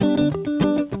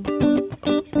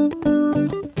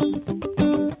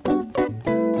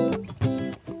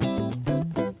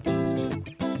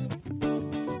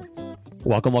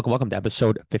Welcome to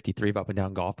episode 53 of Up and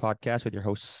Down Golf Podcast with your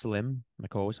host Slim, my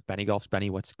co-host Benny Golf's Benny.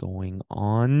 What's going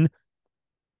on?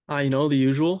 The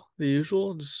usual,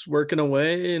 just working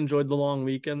away, enjoyed the long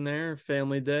weekend there,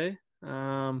 family day.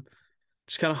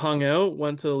 Just kind of hung out,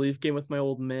 went to the Leaf game with my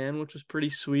old man, which was pretty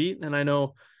sweet. And I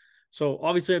know, so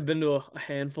obviously I've been to a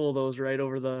handful of those right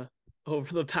over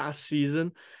the past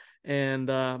season, and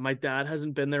my dad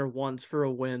hasn't been there once for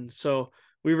a win. So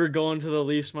we were going to the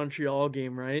Leafs Montreal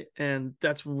game, right? And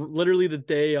that's literally the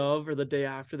day of or the day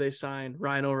after they signed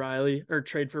Ryan O'Reilly or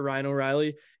trade for Ryan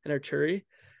O'Reilly and Arturi.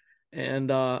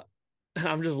 And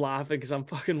I'm just laughing because I'm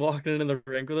fucking walking into the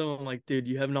rink with him. I'm like, dude,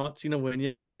 you have not seen a win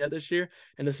yet this year.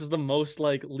 And this is the most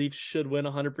like Leafs should win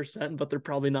 100%, but they're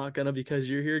probably not going to because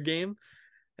you're here game.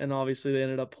 And obviously they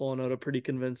ended up pulling out a pretty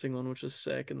convincing one, which was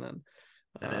sick. And then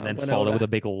And then went out. followed with a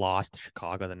big loss to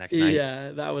Chicago the next night.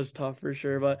 Yeah, that was tough for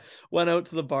sure. But went out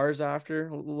to the bars after,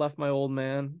 left my old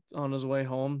man on his way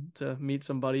home to meet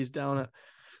some buddies down at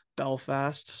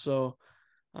Belfast. So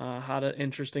had an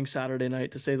interesting Saturday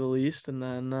night to say the least. And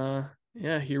then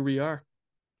yeah, here we are.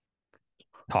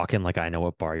 Talking like I know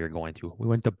what bar you're going to. We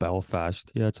went to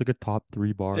Belfast. Yeah, it's like a top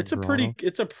three bar in Toronto.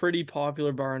 It's a pretty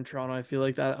popular bar in Toronto. I feel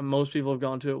like that most people have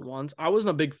gone to it once. I wasn't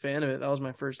a big fan of it. That was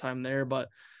my first time there, but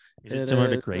Is it it similar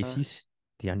to is Gracie's,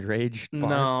 the underage bar?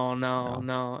 no, no, No.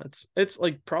 no. It's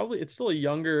like probably it's still a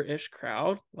younger-ish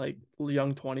crowd, like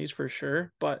young 20s for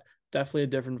sure, but definitely a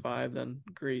different vibe than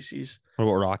Gracie's. What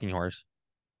about Rocking Horse?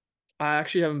 I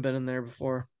actually haven't been in there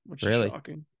before, which is Really?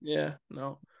 shocking. Yeah,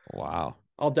 no. Wow.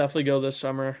 I'll definitely go this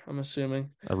summer, I'm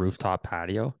assuming. A rooftop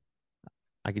patio.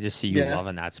 I could just see you Yeah.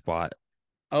 loving that spot.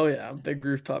 Oh yeah, I'm a big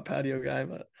rooftop patio guy,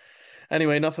 but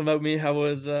anyway, enough about me. How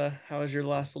was your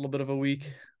last little bit of a week?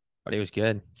 But it was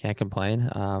good. Can't complain.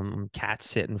 I'm cat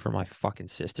sitting for my fucking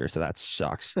sister, so that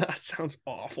sucks. That sounds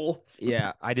awful.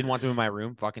 Yeah, I didn't want them in my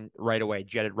room fucking right away.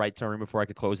 Jetted right to my room before I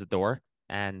could close the door.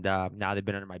 And now they've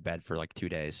been under my bed for like 2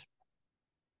 days.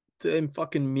 They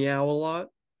fucking meow a lot.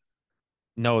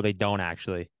 No, they don't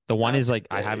actually. The one is That's like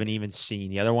I haven't big. even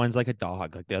seen. The other one's like a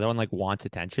dog. Like the other one like wants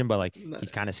attention, but like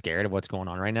he's kind Nice. of scared of what's going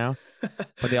on right now.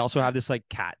 But they also have this like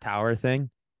cat tower thing.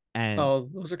 And Oh,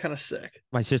 those are kind of sick.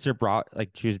 my sister brought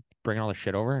like she was bringing all the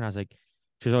shit over, and I was like,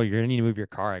 she goes, "Oh, you're gonna need to move your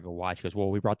car." I go, "Why?" She goes, "Well,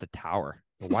 we brought the tower."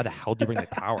 I go, "Why the hell do you bring the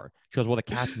tower?" She goes, "Well, the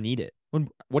cats need it."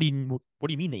 What do you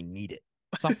mean they need it?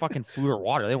 It's not fucking food or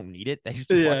water. They don't need it. They just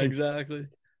Yeah, fucking. exactly.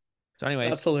 So, That's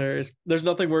anyways, hilarious. There's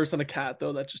nothing worse than a cat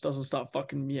though that just doesn't stop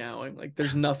fucking meowing. Like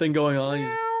there's nothing going on. He's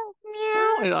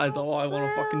meow, and meow, I want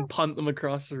to fucking meow. punt them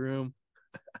across the room.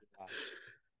 Yeah,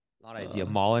 not ideal. Uh,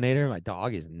 Mollinator, my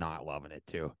dog is not loving it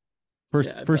too. First,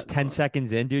 yeah, I first bet 10 not.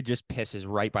 seconds in, dude, just pisses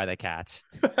right by the cats.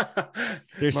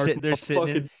 They're Mark sitting, they're my sitting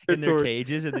fucking in their territory.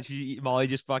 cages, and then Molly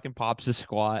just fucking pops a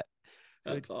squat.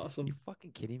 She's like, That's "You awesome.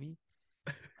 fucking kidding me?"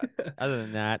 Other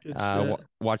than that, Good shit.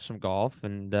 watch some golf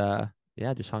and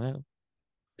yeah, just hung out.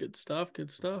 Good stuff.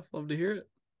 Good stuff. Love to hear it.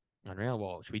 Unreal.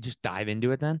 Well, should we just dive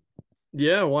into it then?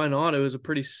 Yeah, why not? It was a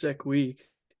pretty sick week.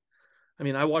 I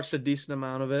mean, I watched a decent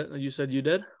amount of it. You said you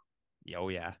did? Oh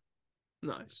yeah,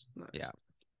 Nice. Nice. yeah,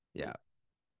 yeah,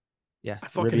 yeah. I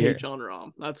fucking hate Riviera. John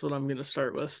Rahm. That's what I'm gonna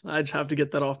start with. I just have to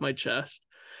get that off my chest.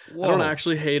 I don't Whoa.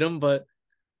 actually hate him, but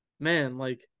man,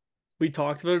 like we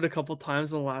talked about it a couple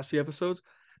times in the last few episodes.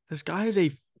 This guy is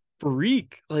a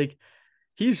freak. Like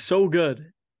he's so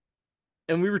good.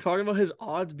 And we were talking about his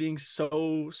odds being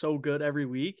so good every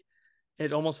week.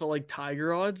 It almost felt like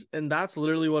Tiger odds, and that's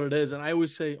literally what it is. And I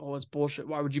always say, "Oh, it's bullshit.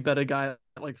 Why would you bet a guy at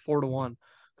like 4-1?"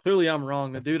 Clearly, I'm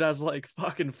wrong. The dude has like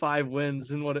fucking 5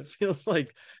 wins in what it feels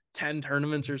like 10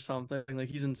 tournaments or something. Like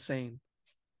he's insane.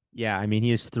 Yeah, I mean he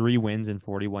has 3 wins in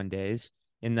 41 days.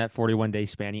 In that 41-day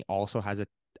span, he also has a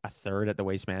third at the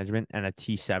Waste Management and a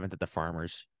T7th at the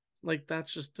Farmers. Like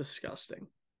that's just disgusting.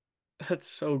 That's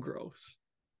so gross.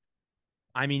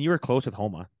 I mean, you were close with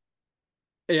Homa.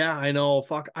 Yeah, I know.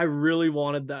 Fuck, I really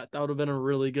wanted that. That would have been a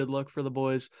really good look for the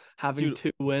boys. Having Dude,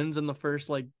 2 wins in the first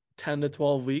like 10 to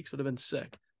 12 weeks would have been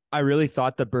sick. I really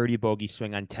thought the birdie bogey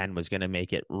swing on 10 was going to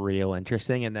make it real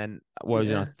interesting. And then what was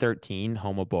it on Yeah. 13?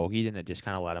 Homa bogeyed, and it just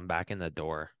kind of let him back in the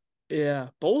door. Yeah,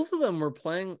 both of them were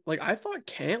playing. Like I thought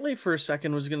Cantley for a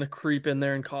second was gonna creep in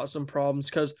there and cause some problems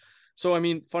because. So I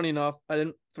mean, funny enough, I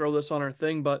didn't throw this on our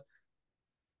thing, but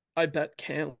I bet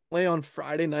Cantley on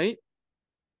Friday night.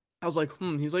 I was like,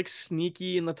 he's like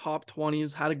sneaky in the top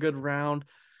 20s, had a good round. I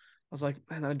was like,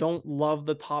 man, I don't love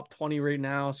the top 20 right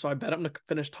now, so I bet him to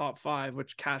finish top five,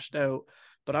 which cashed out.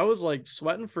 But I was like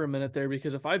sweating for a minute there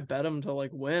because if I bet him to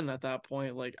like win at that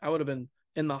point, like I would have been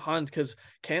in the hunt because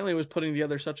Cantley was putting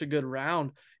together such a good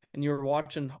round, and you were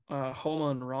watching Homa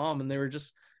and Rahm, and they were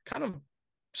just kind of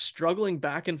struggling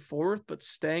back and forth, but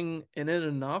staying in it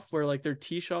enough where like their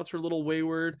tee shots were a little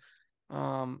wayward.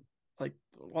 Um, like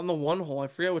on the one hole, I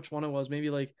forget which one it was, maybe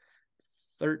like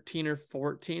 13 or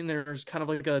 14. There's kind of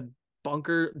like a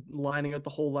bunker lining out the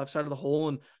whole left side of the hole,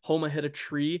 and Homa hit a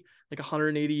tree like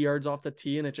 180 yards off the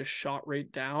tee, and it just shot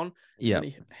right down. And Yeah. then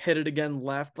he hit it again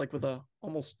left, like with a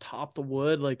almost top the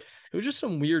wood. Like it was just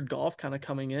some weird golf kind of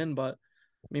coming in, but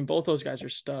I mean, both those guys are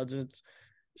studs, and it's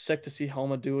sick to see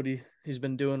Homa do what he's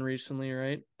been doing recently,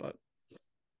 right? But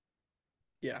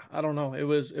yeah, I don't know. It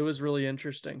was really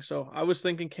interesting. So I was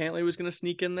thinking Cantlay was gonna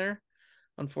sneak in there.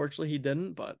 Unfortunately, he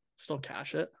didn't, but still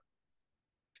cash it.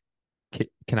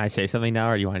 Can I say something now,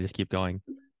 or do you want to just keep going?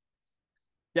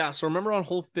 Yeah, so remember on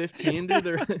hole 15, dude,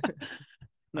 there I'm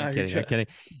no, you're kidding. I'm good. kidding.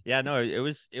 Yeah, no, it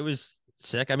was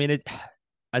sick. I mean, it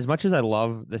as much as I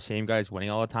love the same guys winning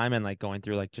all the time and like going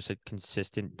through like just a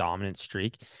consistent dominant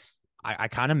streak, I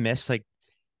kind of miss like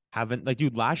having like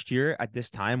dude, last year at this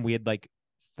time we had like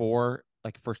four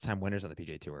like first time winners on the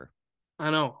PJ Tour. I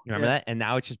know. You remember Yeah. that? And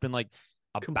now it's just been like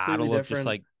a Completely battle of just different.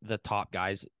 like the top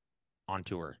guys on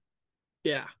tour.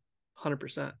 Yeah.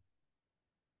 100%.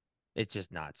 It's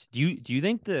just nuts. Do you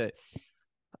think the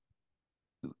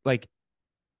like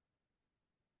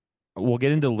we'll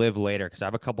get into live later because I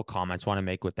have a couple comments I want to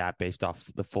make with that based off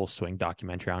the full swing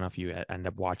documentary. I don't know if you end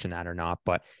up watching that or not,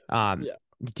 but Yeah.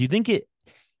 do you think it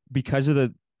because of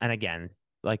the and again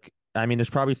like I mean there's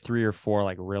probably three or four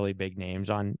like really big names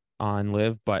on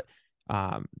live, but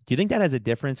do you think that has a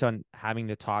difference on having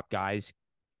the top guys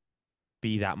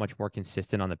be that much more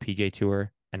consistent on the PJ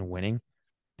Tour and winning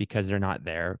because they're not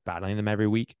there battling them every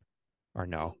week or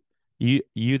no?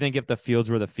 You think if the fields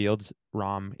were the fields,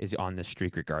 Rahm is on this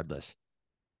streak regardless?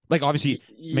 Like obviously,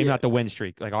 maybe Yeah. not the win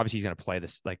streak. Like obviously he's gonna play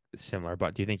this like similar,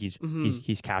 but do you think he's he's Hmm.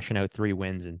 he's cashing out 3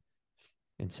 wins in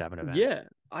 7 events? Yeah.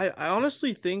 I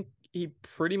honestly think he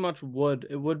pretty much would.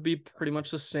 It would be pretty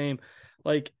much the same.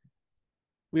 Like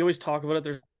we always talk about it.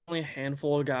 There's only a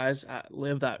handful of guys at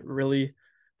Live that really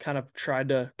kind of tried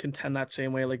to contend that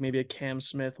same way, like maybe a Cam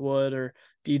Smith would or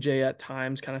DJ at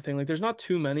times kind of thing. Like there's not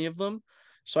too many of them.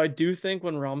 So I do think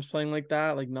when Rom's playing like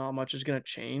that, like not much is gonna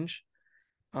change.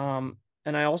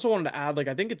 And I also wanted to add, like,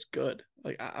 I think it's good.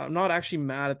 Like, I'm not actually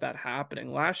mad at that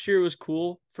happening. Last year was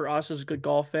cool for us as good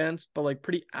golf fans, but like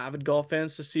pretty avid golf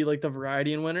fans to see like the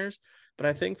variety in winners. But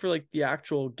I think for like the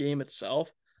actual game itself,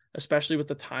 especially with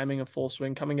the timing of full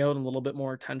swing coming out and a little bit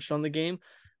more attention on the game,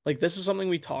 like this is something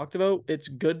we talked about. It's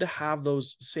good to have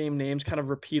those same names kind of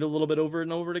repeat a little bit over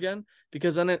and over again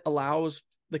because then it allows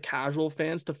the casual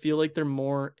fans to feel like they're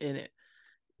more in it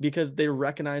because they're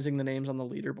recognizing the names on the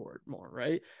leaderboard more,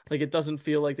 right? Like it doesn't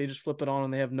feel like they just flip it on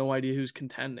and they have no idea who's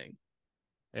contending.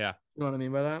 Yeah, You know what I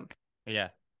mean by that? yeah,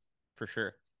 for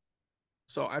sure.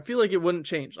 So I feel like it wouldn't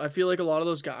change. I feel like a lot of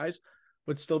those guys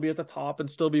would still be at the top and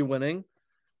still be winning.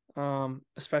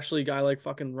 Especially a guy like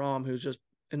fucking Rahm, who's just,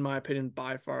 in my opinion,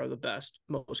 by far the best,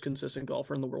 most consistent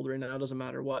golfer in the world right now. It doesn't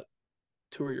matter what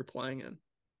tour you're playing in.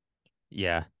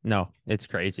 Yeah, no, it's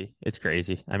crazy. It's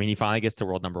crazy. I mean, he finally gets to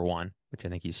world number one, which I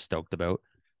think he's stoked about,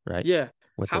 right? Yeah.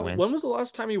 With the How win. when was the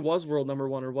last time he was world number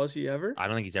one, or was he ever? I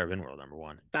don't think he's ever been world number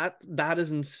one. That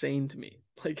is insane to me.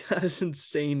 Like that is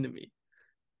insane to me.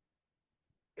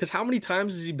 Because how many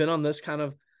times has he been on this kind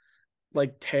of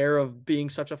like tear of being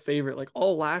such a favorite? Like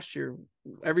all last year,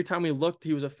 every time we looked,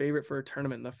 he was a favorite for a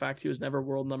tournament. And the fact he was never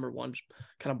world number one just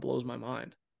kind of blows my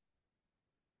mind.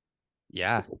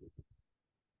 Yeah,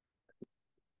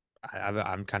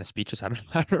 I'm kind of speechless. I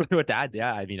don't know what to add.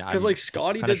 Yeah, I mean, Because I'm like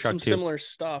Scotty kind of did some shocked too. similar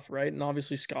stuff, right? And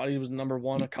obviously Scotty was number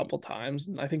one a Y- couple times,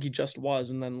 and I think he just was,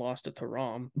 and then lost it to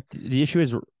Rom. The issue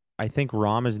is, I think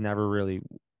Rahm has never really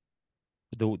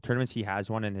the tournaments he has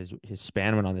won and his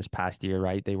span went on this past year,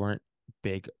 right? They weren't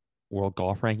big world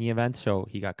golf ranking events, so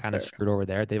he got kind of Fair. screwed over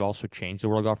there. They've also changed the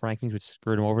world golf rankings, which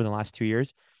screwed him over in the last 2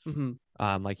 years.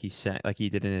 Mm-hmm. Like he said, like he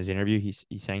did in his interview, he's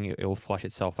saying it will flush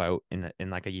itself out in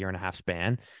like a year and a half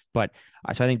span. But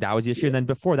so I think that was the issue. And Yeah. then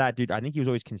before that, dude, I think he was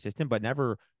always consistent, but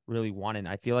never really won. And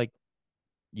I feel like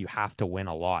you have to win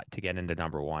a lot to get into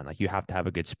number one. Like you have to have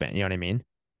a good span. You know what I mean?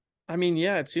 I mean,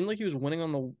 yeah, it seemed like he was winning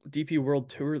on the DP World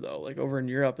Tour though, like over in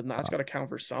Europe, and that's Uh, got to count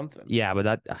for something. yeah, but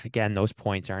that again, those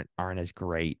points aren't as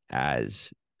great as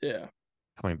Yeah.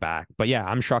 coming back. But yeah,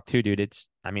 I'm shocked too, dude.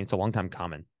 I mean, it's a long time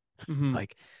coming. Mm-hmm.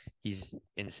 Like he's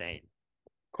insane.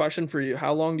 Question for you.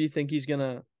 How long do you think he's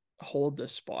gonna hold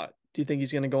this spot? Do you think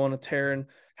he's gonna go on a tear and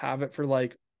have it for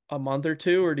like a month or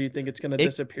two, or do you think it's gonna It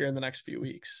disappear in the next few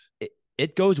weeks?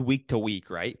 it goes week to week,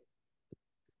 right?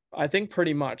 I think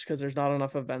pretty much because there's not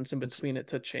enough events in It's, between it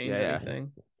to change yeah, yeah.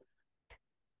 anything.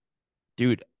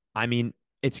 Dude, I mean,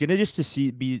 it's gonna just to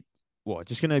see be well, it's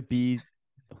just gonna be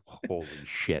Holy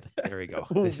shit. There we go.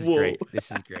 This is Whoa. great.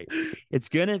 This is great. It's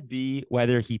gonna be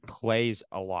whether he plays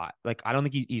a lot. Like I don't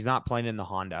think he's not playing in the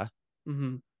Honda.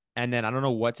 Hmm. And then I don't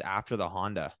know what's after the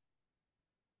Honda.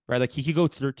 Right? Like he could go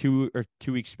through 2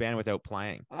 week span without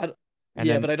playing. I, And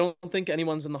yeah, then but I don't think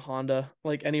anyone's in the Honda,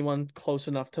 like anyone close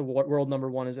enough to what world number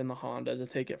one is in the Honda to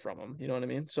take it from him. You know what I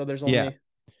mean? So yeah.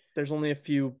 there's only a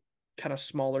few kind of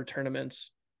smaller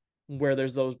tournaments where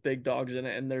there's those big dogs in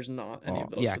it, and there's not any Oh,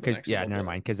 of those yeah, for the because next yeah, little never bit.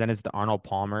 mind. Because then it's the Arnold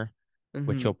Palmer,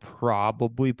 which Hmm. he'll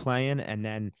probably play in, and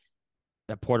then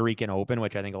the Puerto Rican Open,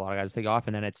 which I think a lot of guys take off,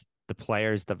 and then it's the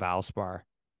Players, the Valspar.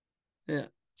 Yeah.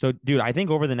 So, dude, I think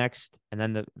over the next, and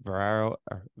then the Valero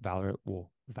or Valero, whoa,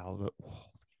 Valero, whoa,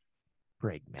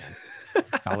 frig, man,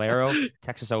 Valero,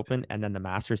 Texas Open, and then the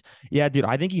Masters. Yeah, dude,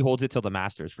 I think he holds it till the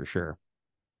Masters for sure.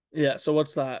 Yeah. So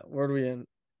what's that? Where are we in?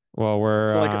 Well,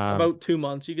 we're So like about 2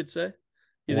 months, you could say.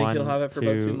 You think he'll one, have it for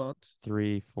about two two, months?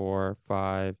 3, 4,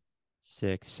 5,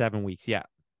 6, 7 weeks. Yeah,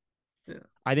 Yeah.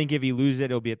 I think if he loses it,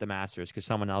 it'll be at the Masters because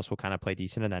someone else will kind of play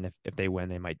decent, and then if they win,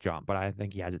 they might jump. But I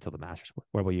think he has it till the Masters.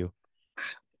 What about you? I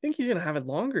think he's gonna have it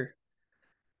longer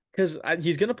because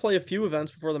he's gonna play a few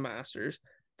events before the Masters.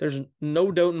 There's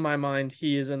no doubt in my mind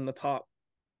he is in the top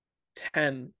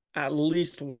 10 at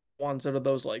least once out of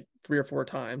those like 3 or 4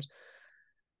 times.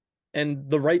 And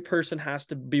the right person has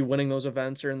to be winning those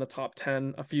events or in the top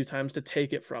 10 a few times to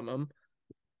take it from him.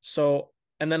 So,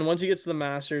 and then once he gets to the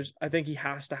Masters, I think he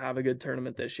has to have a good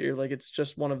tournament this year. Like it's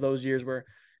just one of those years where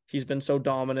he's been so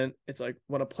dominant. It's like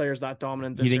when a player's that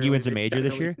dominant You this think he early, wins a they major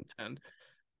this generally year? contend.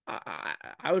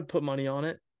 I would put money on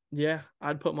it. Yeah,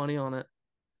 I'd put money on it.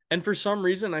 And for some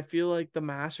reason, I feel like the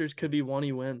Masters could be one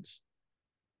he wins.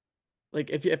 Like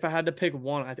if I had to pick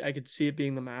one, I could see it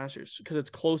being the Masters because it's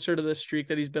closer to the streak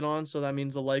that he's been on. So that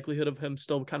means the likelihood of him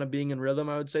still kind of being in rhythm,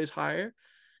 I would say, is higher.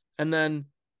 And then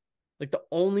like the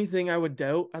only thing I would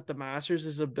doubt at the Masters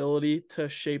is his ability to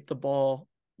shape the ball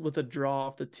with a draw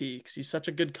off the tee because he's such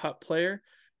a good cut player.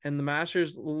 And the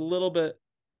Masters a little bit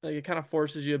like it kind of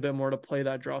forces you a bit more to play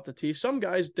that draw off the tee. Some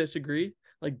guys disagree.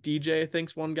 Like DJ, I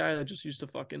think's one guy that just used to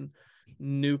fucking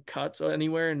nuke cuts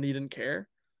anywhere and he didn't care.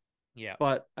 Yeah.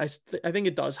 But I think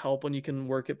it does help when you can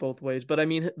work it both ways. But I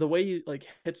mean, the way he like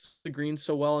hits the green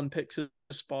so well and picks his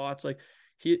spots, like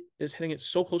he is hitting it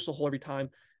so close to the hole every time.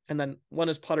 And then when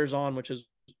his putter's on, which is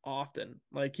often,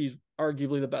 like he's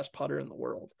arguably the best putter in the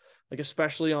world. Like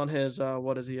especially on his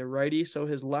what is he, a righty? So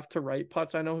his left to right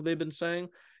putts, I know they've been saying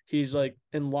he's like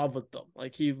in love with them.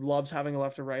 Like he loves having a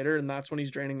left to righter, and that's when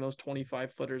he's draining those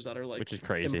 25 footers that are like Which is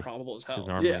crazy improbable as because hell.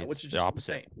 normally Yeah, which it's is the just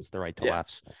opposite. insane. It's the right to Yeah,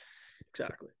 lefts.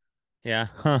 exactly. Yeah.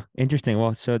 Huh. Interesting.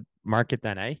 Well, so market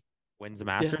then, eh? Wins the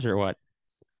Yeah. Masters or what?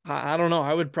 I don't know.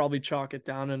 I would probably chalk it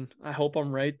down, and I hope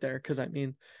I'm right there because I mean,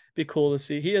 it'd be cool to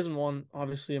see. He hasn't won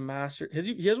obviously a master.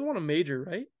 He hasn't won a major,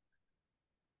 right?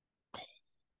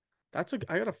 I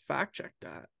gotta fact check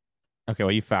that. Okay,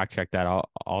 well, you fact check that.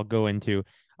 I'll go into.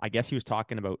 I guess he was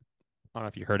talking about. I don't know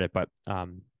if you heard it, but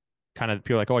kind of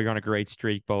people like, oh, you're on a great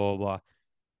streak, blah blah blah.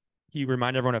 He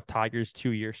reminded everyone of Tiger's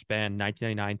 2 year span,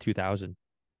 1999, 2000.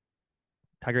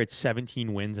 Tiger had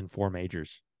 17 wins and 4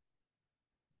 majors.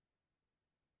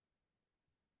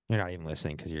 You're not even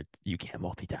listening because you can't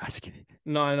multitask.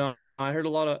 No, I know. I heard a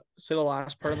lot of say the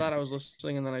last part of that. I was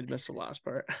listening and then I missed the last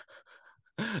part.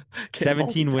 Can't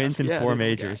 17 wins multitask. and Yeah, four dude, I'm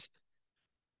a guy. majors.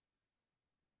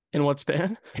 In what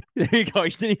span? There you go.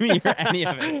 You didn't even hear any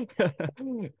of it. I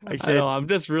I know. said I'm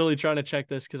just really trying to check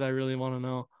this because I really want to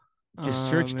know. just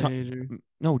search. Major.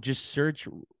 No, just search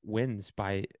wins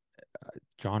by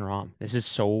John Rahm. This is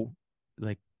so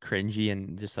like cringy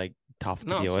and just like tough to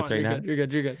No, it's deal with fine. right You're now. good. You're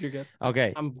good. You're good. You're good.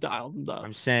 Okay, I'm dialed. I'm I'm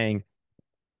dialed. saying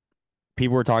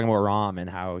people were talking about Rahm and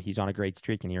how he's on a great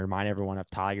streak, and he reminded everyone of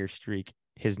Tiger's streak.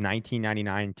 His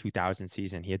 1999-2000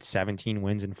 season, he had 17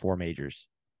 wins and 4 majors.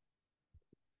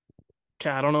 Okay,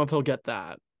 I don't know if he'll get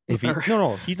that. If he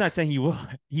no, he's not saying he will.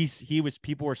 He was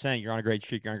people were saying you're on a great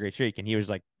streak, you're on a great streak, and he was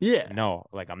like, Yeah. no,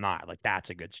 like I'm not. Like that's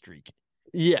a good streak.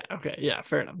 Yeah. Okay. Yeah.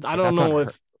 Fair enough. I Like don't know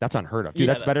if. that's unheard of, dude.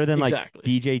 Yeah. That's better That's than like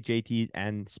exactly. DJ, JT,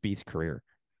 and Spieth's career.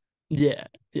 Yeah.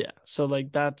 Yeah. So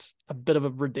like that's a bit of a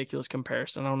ridiculous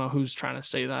comparison. I don't know who's trying to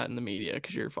say that in the media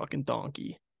because you're a fucking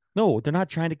donkey. No, they're not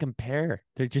trying to compare.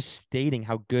 They're just stating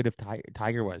how good of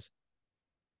Tiger was.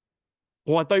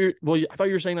 I thought you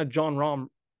were saying that John Rahm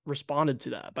responded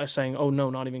to that by saying, "Oh no,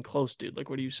 not even close, dude." Like,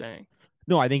 what are you saying?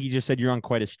 No, I think he just said you're on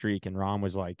quite a streak, and Rom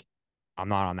was like, I'm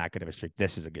not on that good of a streak.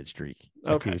 This is a good streak.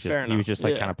 Like Okay. Fair he was enough. just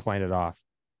like kind Yeah. of playing it off.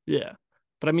 Yeah.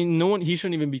 But I mean, no one, he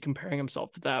shouldn't even be comparing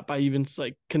himself to that by even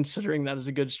like considering that as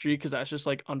a good streak because that's just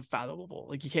like unfathomable.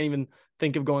 Like, you can't even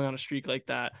think of going on a streak like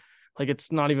that. Like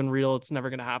it's not even real. It's never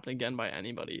gonna happen again by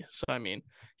anybody. So I mean,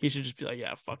 he should just be like,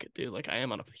 yeah, fuck it, dude. Like I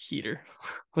am on a heater.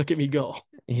 Look at me go.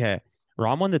 Yeah.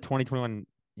 Rahm won the 2021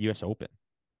 US Open.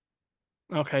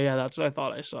 Okay, yeah, that's what I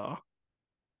thought I saw.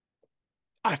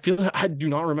 I feel I do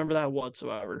not remember that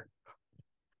whatsoever.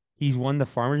 He's won the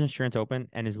Farmers Insurance Open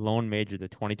and his lone major, the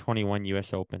 2021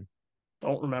 US Open.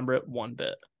 Don't remember it one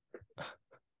bit.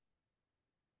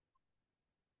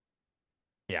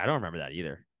 Yeah, I don't remember that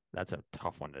either. That's a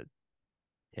tough one to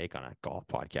take on a golf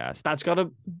podcast. That's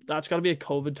gotta be a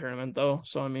COVID tournament though.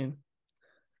 So I mean,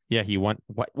 Yeah, he won.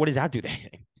 What does that do then?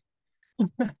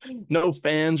 no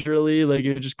fans really. Like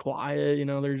it was just quiet.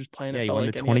 They're just playing. Yeah, It he felt won the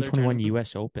like any other 2021 tournament.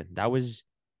 US Open. That was,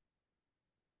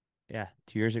 yeah,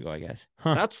 2 years ago, I guess.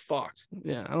 Huh. That's fucked.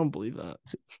 Yeah, I don't believe that.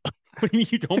 What do you mean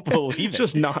you don't believe It's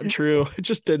just not it? true. It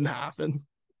just didn't happen.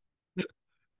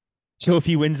 So if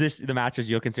he wins the Masters,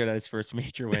 you'll consider that his first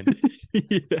major win.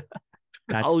 Yeah.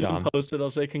 That's I'll even dumb. post it. I'll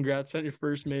say congrats on your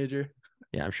first major.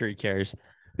 Yeah, I'm sure he cares.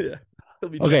 Yeah. He'll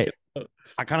be Okay, checking it out.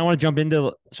 I kind of want to jump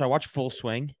into. So I watched Full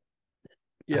Swing. I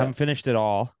Yeah. haven't finished it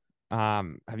all.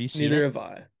 Have you seen Neither it? have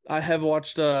I. I have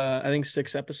watched I think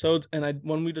 6 episodes, and I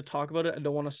when we to talk about it, I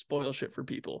don't want to spoil shit for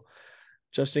people,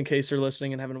 just in case they're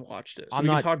listening and haven't watched it. So I'm we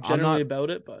can not. talk I'm generally not. about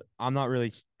it, but I'm not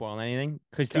really spoiling anything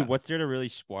because, dude, okay. what's there to really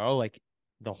spoil? Like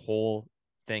the whole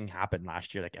thing happened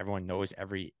last year. Like everyone knows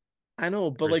every I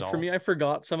know, but like for result. me, I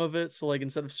forgot some of it. So like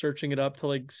instead of searching it up to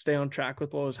like stay on track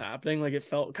with what was happening, like it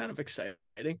felt kind of exciting.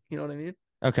 You know what I mean?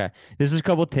 Okay, this is a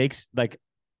couple takes. Like,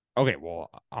 okay,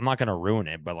 well, I'm not gonna ruin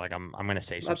it, but like I'm gonna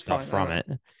say some That's stuff fine. I from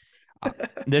know. it. Uh,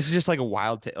 this is just like a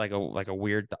wild, like a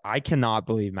weird. I cannot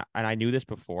believe, and I knew this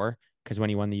before because when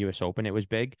he won the U.S. Open, it was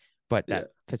big. But Yeah. that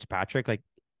Fitzpatrick like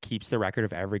keeps the record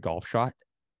of every golf shot.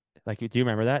 Like, do you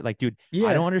remember that? Like, dude, I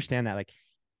don't Yeah. understand that. Like,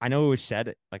 I know it was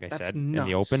said, like I That's said in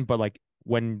the Open, nuts. but like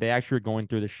when they actually were going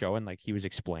through the show and like he was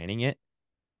explaining it,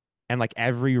 and like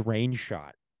every range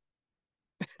shot,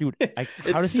 dude, like how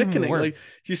It's does it even sickening. Like work?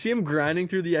 you see him grinding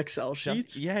through the Excel Stuff,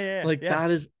 sheets. yeah, yeah, Like yeah. that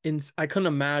is I couldn't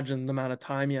imagine the amount of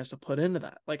time he has to put into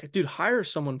that. Like, dude, hire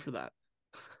someone for that.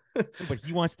 No, but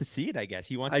he wants to see it. I guess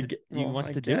he Well, wants I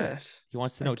to do it. guess. He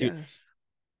wants to I know, dude. guess.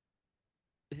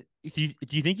 Do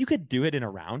you think you could do it in a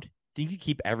round? Do you think you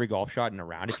keep every golf shot in a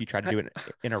round if you try to I do it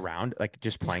in a round, like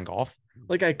just playing golf?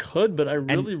 like I could, but I And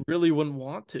really, really wouldn't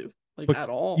want to. Like but at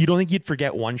you all. don't think you'd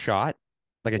forget one shot,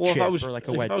 like a Well, chip or like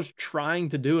a if I wedge? was trying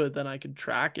to do it, then I could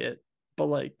track it. But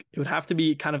like it would have to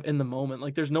be kind of in the moment.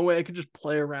 Like there's no way I could just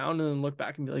play around and then look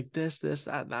back and be like this,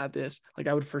 that, this. Like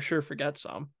I would for sure forget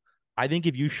some. I think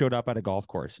if you showed up at a golf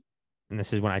course, and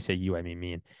this is when I say you, I mean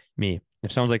me and me.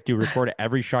 If someone's like, dude, record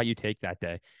every shot you take that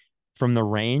day from the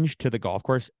range to the golf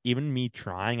course, even me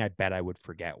trying, I bet I would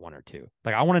forget one or two.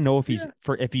 Like I want to know if he's Yeah.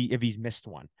 for if he's missed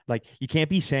one. Like you can't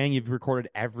be saying you've recorded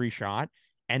every shot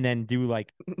and then do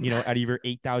like, out of your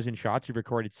 8,000 shots, you've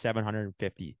recorded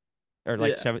 750 or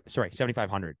like Yeah.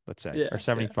 7,500, let's say, or Yeah. Yeah.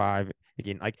 75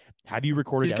 again. Like, have you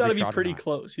recorded He's got every to be shot or pretty not?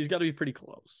 close. He's got to be pretty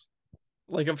close.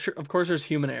 Like I'm sure, of course, there's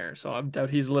human error, so I doubt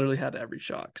he's literally had every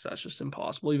shot because that's just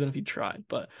impossible, even if he tried.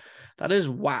 But that is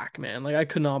whack, man. Like I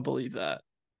could not believe that.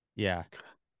 Yeah,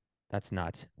 that's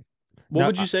nuts. What No,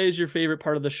 would you say is your favorite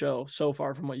part of the show so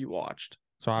far from what you watched?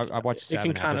 so I Like watched it can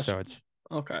seven kind of episodes.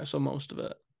 okay, so most of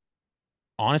it.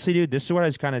 Honestly, dude, this is what I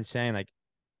was kind of saying. Like,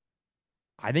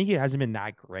 I think it hasn't been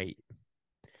that great.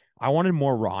 I wanted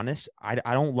more rawness. I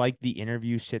don't like the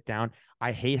interview sit down.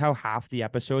 I hate how half the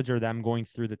episodes are them going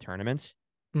through the tournaments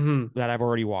Hmm. that I've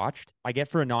already watched. I get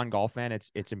for a non-golf fan,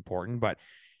 it's important, but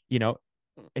you know,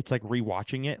 it's like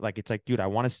rewatching it. Like it's like, dude, I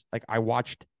want to like I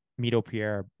watched Mito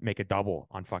Pierre make a double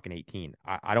on fucking 18.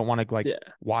 I don't want to like Yeah.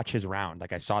 watch his round.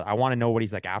 Like I want to know what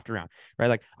he's like after round, right?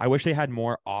 Like I wish they had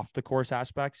more off the course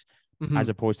aspects as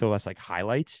Hmm. opposed to less like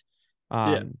highlights.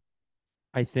 Yeah. Um,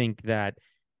 I think that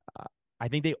uh, I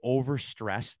think they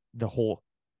overstressed the whole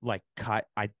like cut.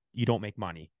 You don't make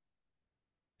money.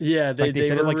 Yeah. Like they They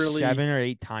said it were like really. 7 or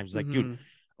 8 times. It's like, dude, Hmm.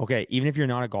 okay, even if you're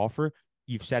not a golfer,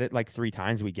 you've said it like 3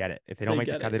 times. We get it. If they don't They make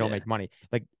the get cut, it. they don't Yeah. make money.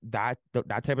 Like that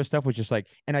type of stuff was just like,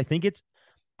 and I think it's.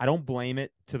 I don't blame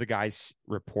it to the guys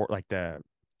report like the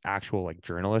actual like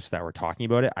journalists that were talking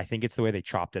about it. I think it's the way they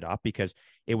chopped it up because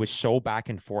it was so back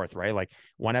and forth, right? Like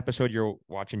one episode you're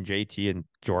watching JT and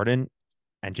Jordan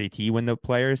and JT win the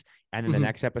players, and then the Hmm.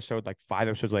 next episode, like 5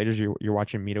 episodes later, you're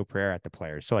watching Mito Prayer at the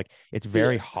players. So like it's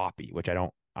very Yeah. hoppy, which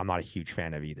I'm not a huge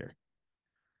fan of either.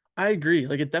 I agree.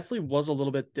 Like it definitely was a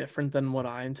little bit different than what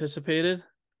I anticipated.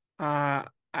 Uh,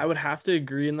 I would have to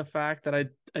agree in the fact that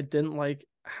I didn't like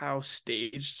how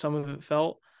staged some of it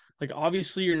felt. Like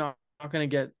obviously you're not not going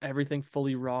to get everything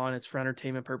fully raw and it's for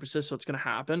entertainment purposes, so it's going to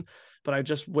happen. But I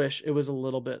just wish it was a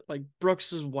little bit like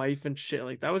Brooks's wife and shit.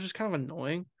 Like that was just kind of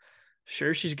annoying.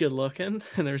 Sure, she's good looking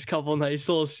and there's a couple nice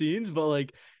little scenes, but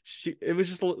like it was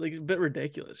just like a bit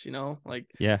ridiculous, you know? Like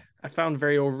Yeah. I found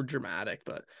very over dramatic,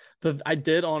 but I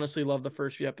did honestly love the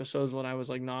first few episodes when I was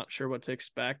like not sure what to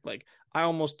expect. Like I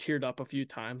almost teared up a few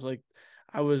times. Like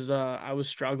I was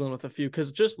struggling with a few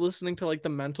because just listening to like the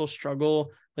mental struggle,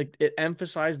 like it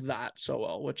emphasized that so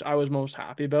well, which I was most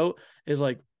happy about, is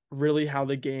like really how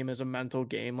the game is a mental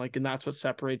game. Like, and that's what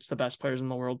separates the best players in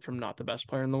the world from not the best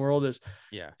player in the world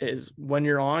Yeah. is when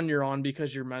you're on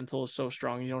because your mental is so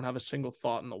strong. You don't have a single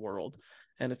thought in the world.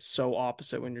 And it's so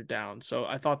opposite when you're down. So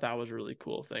I thought that was a really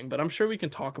cool thing. But I'm sure we can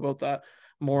talk about that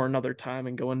more another time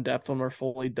and go in depth when we're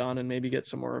fully done and maybe get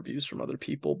some more reviews from other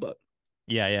people. But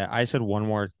Yeah, yeah. I just had one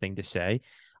more thing to say.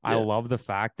 I yeah. love the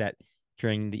fact that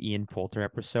during the Ian Poulter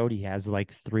episode, he has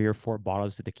like 3 or 4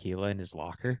 bottles of tequila in his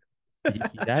locker. Did you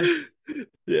see that?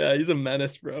 Yeah, he's a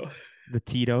menace, bro. The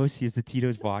Tito's. He has the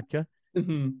Tito's vodka.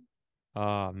 Mhm.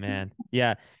 Oh man.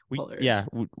 Yeah, Hilarious.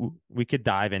 we could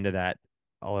dive into that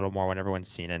a little more when everyone's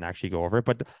seen it and actually go over it.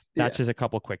 But that's Yeah, just a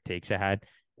couple quick takes I had.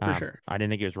 for sure. I didn't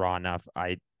think it was raw enough.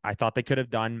 I thought they could have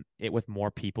done it with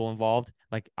more people involved.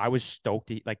 Like I was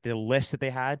stoked like the list that they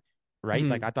had, right?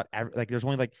 Like Mhm. I thought like there's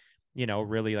only like,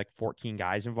 really like 14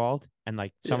 guys involved and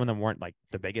like some Yeah. of them weren't like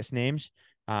the biggest names.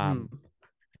 Um Mhm.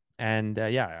 and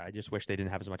yeah, I just wish they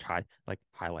didn't have as much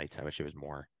highlights. I wish it was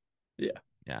more. Yeah.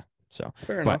 Yeah. So,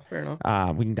 Fair but enough. Fair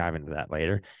enough. we can dive into that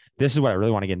later. This is what I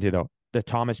really want to get into though. The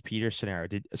Thomas Peters scenario.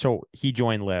 So he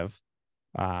joined Live.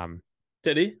 Um,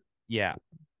 Did he? yeah,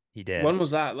 he did. When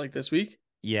was that? Like this week?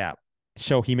 Yeah.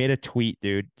 So he made a tweet,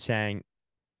 dude, saying,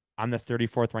 I'm the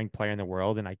 34th ranked player in the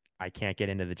world and I can't get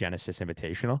into the Genesis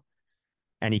Invitational.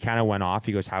 And he kind of went off.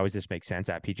 He goes, how does this make sense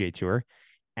at PGA Tour?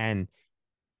 And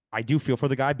I do feel for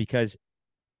the guy because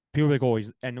people are like, oh,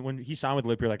 and when he signed with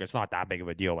Lip, you're like, it's not that big of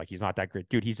a deal. Like, he's not that great.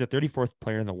 Dude, he's the 34th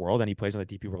player in the world and he plays on the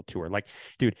DP World Tour. Like,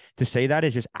 dude, to say that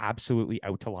is just absolutely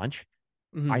out to lunch.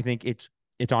 I Hmm. think it's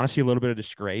honestly a little bit of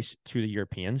disgrace to the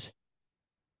Europeans.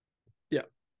 Yeah.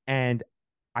 And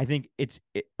I think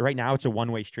right now it's a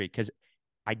one-way street because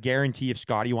I guarantee if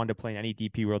Scotty wanted to play in any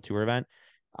DP World Tour event,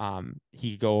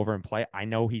 he could go over and play. I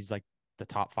know he's like the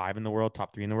top 5 in the world,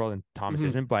 top 3 in the world, and Thomas Hmm.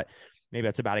 isn't, but maybe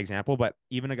that's a bad example. But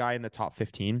even a guy in the top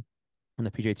 15 on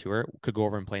the PJ Tour could go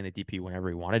over and play in the DP whenever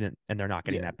he wanted, and they're not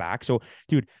getting Yeah. that back. So,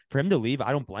 dude, for him to leave,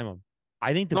 I don't blame him.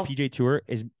 I think the No, PJ Tour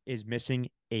is missing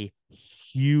a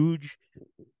huge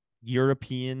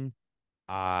European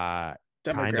kind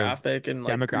of demographic and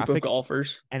like group of demographic,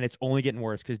 golfers. and it's only getting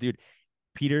worse because, dude,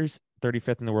 Peter's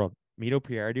 35th in the world. Mito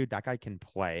Pierre, dude, that guy can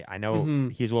play. I know Hmm.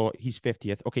 he's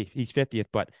 50th. Okay, he's 50th,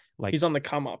 but like He's on the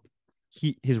come up.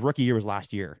 his rookie year was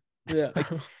last year. Yeah. Like,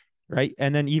 right?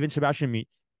 And then even Sebastian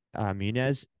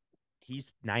Munez,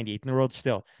 he's 98th in the world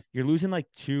still. You're losing like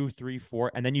 2, 3,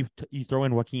 4, and then you throw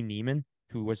in Joaquin Neiman,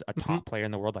 who was a Hmm. top player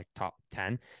in the world, like top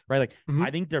 10, right? Like I Hmm.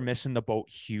 think they're missing the boat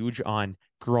huge on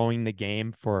growing the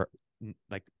game for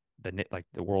like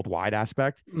the worldwide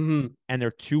aspect, Hmm. and they're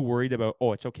too worried about,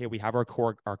 oh, it's okay, we have our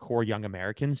core young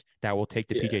Americans that will take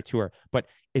the Yeah. PJ Tour. But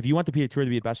if you want the PJ Tour to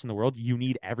be the best in the world, you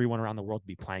need everyone around the world to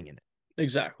be playing in it.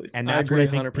 Exactly. And I that's what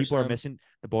agree I think people are 100%. missing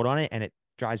the boat on it, and it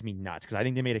drives me nuts because I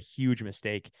think they made a huge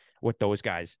mistake with those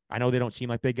guys. I know they don't seem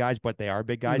like big guys, but they are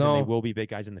big guys, and they No, will be big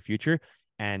guys in the future.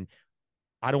 And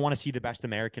I don't want to see the best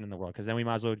American in the world because then we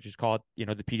might as well just call it, the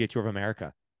PJ Tour of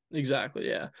America. exactly.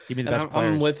 Yeah. Give me the And best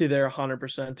I'm players. with you there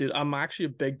 100%, dude. I'm actually a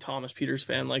big Thomas Peters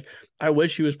fan. Like, I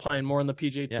wish he was playing more on the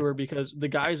PJ Yeah. Tour because the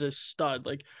guy's a stud.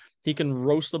 Like, he can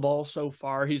roast the ball so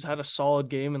far. He's had a solid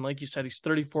game. And like you said, he's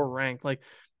 34 ranked. Like,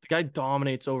 the guy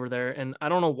dominates over there. And I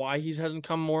don't know why he hasn't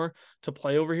come more to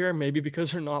play over here. Maybe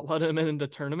because they're not letting him into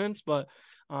tournaments. But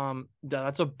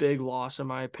that's a big loss, in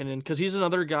my opinion, because he's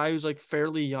another guy who's like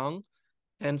fairly young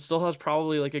and still has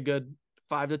probably like a good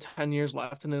 5 to 10 years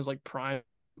left in his like prime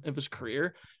of his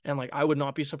career. And like I would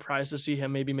not be surprised to see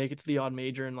him maybe make it to the odd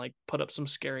major and like put up some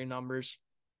scary numbers.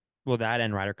 Well, that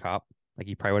and Ryder Cup. Like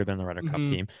he probably would have been the Ryder Cup Hmm.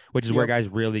 team, which is where Yep. guys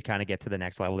really kind of get to the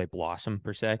next level. They blossom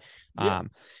per se. Yeah.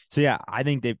 So yeah, I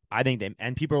think they,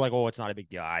 and people are like, oh, it's not a big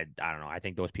deal. I don't know. I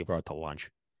think those people are out to lunch.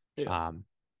 Yeah. Um,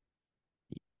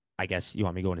 I guess you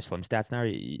want me to go into slim stats now? Or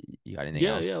you got anything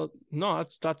Yeah. else? Yeah. No,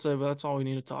 that's all we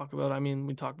need to talk about. I mean,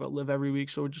 we talk about live every week,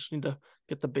 so we just need to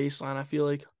get the baseline, I feel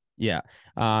like. Yeah.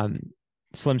 Um,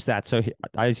 slim stats. So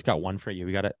I just got one for you.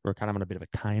 We're kind of on a bit of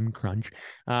a time crunch.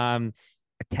 A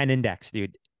 10 index,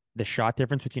 dude. The shot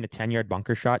difference between a 10-yard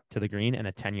bunker shot to the green and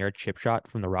a 10-yard chip shot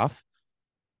from the rough.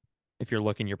 If you're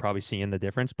looking, you're probably seeing the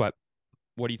difference. But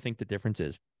what do you think the difference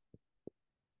is?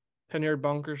 10-yard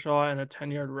bunker shot and a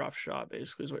 10-yard rough shot,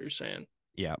 basically, is what you're saying.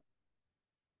 Yeah.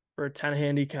 For a 10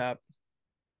 handicap.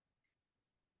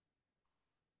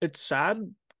 It's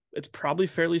sad. It's probably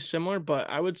fairly similar, but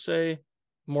I would say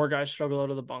more guys struggle out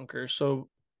of the bunker. So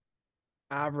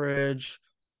average,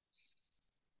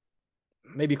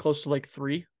 maybe close to like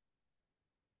three.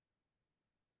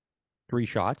 3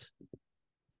 shots?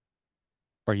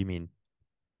 Or you mean,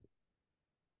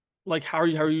 Like how are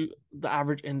you the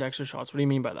average index of shots? What do you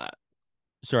mean by that?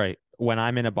 sorry, when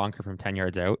I'm in a bunker from 10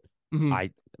 yards out, Hmm.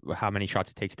 I how many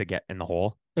shots it takes to get in the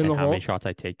hole In and the how many hole. shots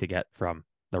I take to get from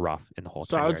the rough in the hole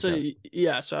So 10 I would yards out. say,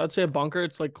 yeah, so I would say a bunker,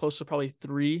 it's like close to probably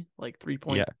three, like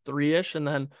Yeah. 3.3-ish. And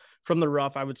then from the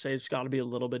rough, I would say it's got to be a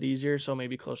little bit easier. So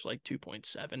maybe close to like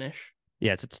 2.7-ish.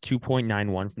 Yeah, it's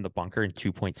 2.91 from the bunker and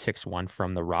 2.61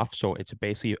 from the rough. So it's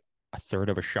basically a third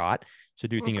of a shot. So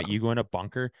do you think that Okay. you go in a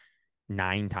bunker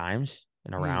 9 times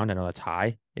in a Mhm. round? I know that's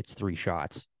high. It's 3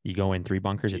 shots. You go in 3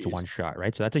 bunkers, it's Jeez. 1 shot,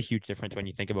 right? So that's a huge difference when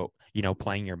you think about,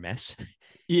 playing your miss.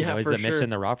 Yeah, Is for the miss in sure.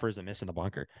 the rough or is the miss in the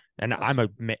bunker? And That's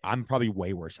I'm probably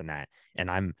way worse than that. And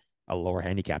I'm a lower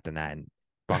handicap than that. And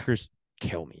bunkers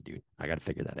kill me, dude. I got to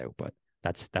figure that out. But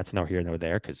that's no here, no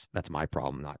there because that's my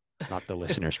problem, not the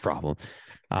listener's problem.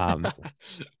 Um,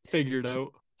 figured so,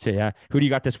 out. so yeah, who do you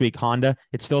got this week? Honda.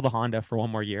 It's still the Honda for one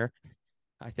more year,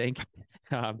 I think.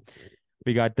 Um,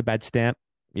 we got the bed stamp,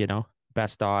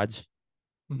 best odds,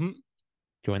 Mhm.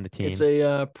 join the It's team.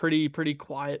 a pretty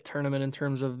quiet tournament in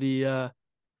terms of the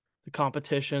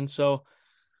competition. So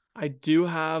I do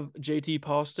have JT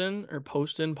Poston or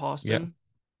Poston Yeah, Poston.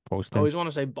 I posting. always want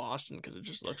to say Boston because it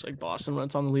just looks like Boston when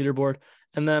it's on the leaderboard.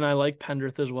 And then I like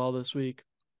Pendrith as well this week.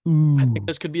 I think Ooh.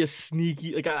 this could be a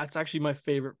sneaky, like that's actually my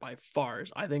favorite by far.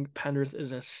 I think Pendrith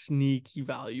is a sneaky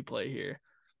value play here.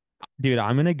 Dude,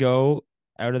 I'm gonna go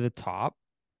out of the top.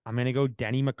 I'm gonna go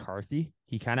Denny McCarthy.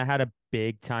 He kind of had a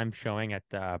big time showing at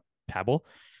the Pebble,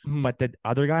 Mhm. but the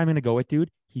other guy I'm gonna go with,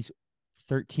 dude, he's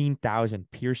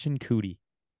 13,000. Pearson Cootie.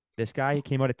 This guy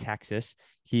came out of Texas.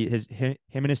 Him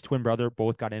and his twin brother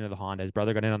both got into the Honda. His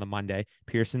brother got in on the Monday.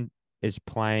 Pearson is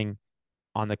playing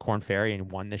on the Corn Ferry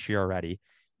and won this year already.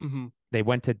 Mhm. They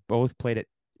went to both played at,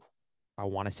 I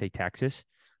want to say Texas.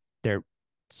 They're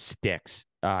sticks.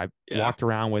 I Yeah, walked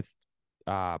around with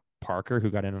Parker, who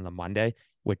got in on the Monday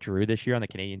with Drew this year on the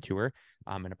Canadian Tour,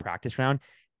 in a practice round.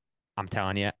 I'm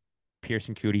telling you,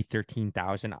 Pearson Cootie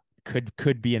 13,000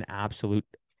 could be an absolute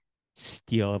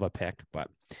steal of a pick, but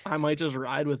I might just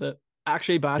ride with it.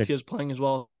 Actually, they're, Batia is playing as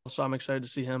well, so I'm excited to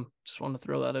see him. Just want to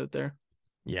throw that out there.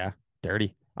 yeah,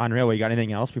 dirty. Unreal. You got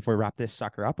anything else before we wrap this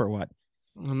sucker up or what?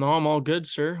 No, I'm all good,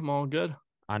 sir. I'm all good.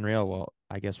 Unreal. Well,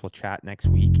 I guess we'll chat next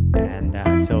week. And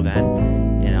until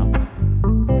then,